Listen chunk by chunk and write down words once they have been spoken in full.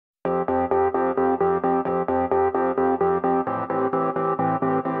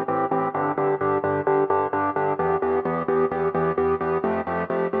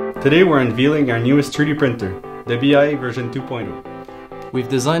Today we're unveiling our newest 3D printer, the BI version 2.0. We've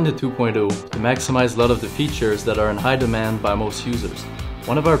designed the 2.0 to maximize a lot of the features that are in high demand by most users.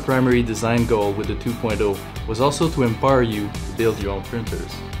 One of our primary design goals with the 2.0 was also to empower you to build your own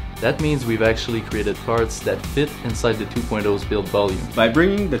printers. That means we've actually created parts that fit inside the 2.0's build volume. By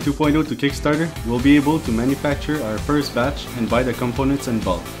bringing the 2.0 to Kickstarter, we'll be able to manufacture our first batch and buy the components in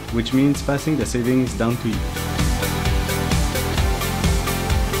bulk, which means passing the savings down to you.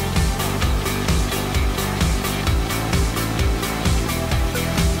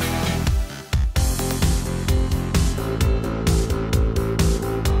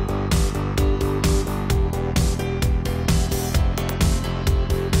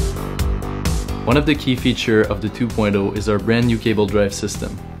 One of the key features of the 2.0 is our brand new cable drive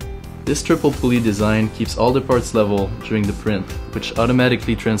system. This triple pulley design keeps all the parts level during the print, which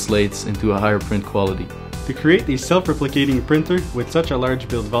automatically translates into a higher print quality. To create a self-replicating printer with such a large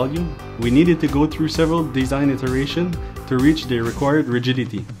build volume, we needed to go through several design iterations to reach the required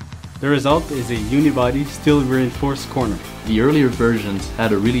rigidity. The result is a unibody steel reinforced corner. The earlier versions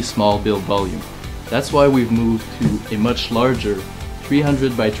had a really small build volume. That's why we've moved to a much larger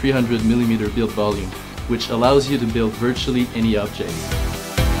 300 by 300 millimeter build volume, which allows you to build virtually any object.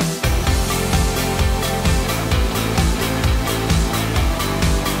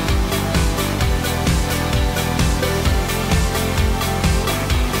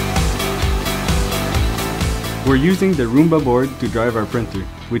 We're using the Roomba board to drive our printer,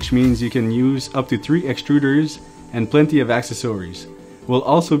 which means you can use up to 3 extruders and plenty of accessories. We'll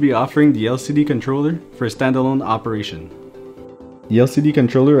also be offering the LCD controller for standalone operation. The LCD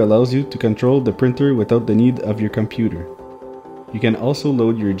controller allows you to control the printer without the need of your computer. You can also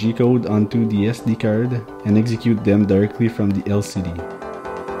load your G-code onto the SD card and execute them directly from the LCD.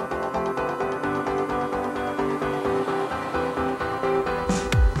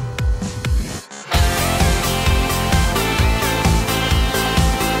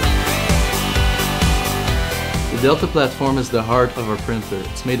 The Delta platform is the heart of our printer.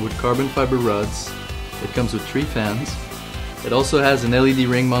 It's made with carbon fiber rods. It comes with 3 fans. It also has an LED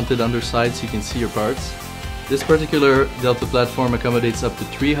ring mounted underside so you can see your parts. This particular Delta platform accommodates up to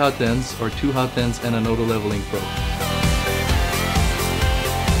 3 hot ends or 2 hot ends and an auto leveling probe.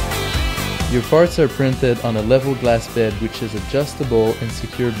 Your parts are printed on a level glass bed which is adjustable and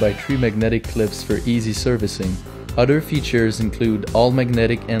secured by 3 magnetic clips for easy servicing. Other features include all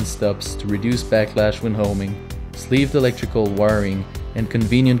magnetic end stops to reduce backlash when homing, sleeved electrical wiring, and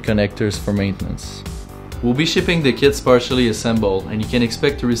convenient connectors for maintenance. We'll be shipping the kits partially assembled, and you can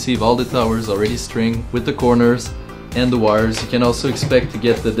expect to receive all the towers already stringed with the corners and the wires. You can also expect to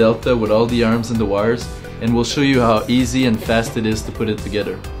get the Delta with all the arms and the wires, and we'll show you how easy and fast it is to put it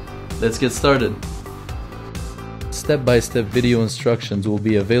together. Let's get started. Step-by-step video instructions will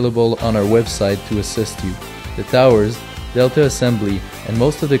be available on our website to assist you. The towers, Delta assembly, and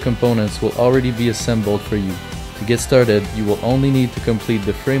most of the components will already be assembled for you. To get started, you will only need to complete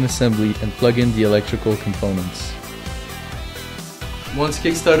the frame assembly and plug in the electrical components. Once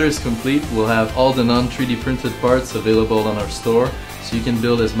Kickstarter is complete, we'll have all the non-3D printed parts available on our store, so you can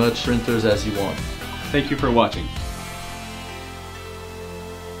build as much printers as you want. Thank you for watching.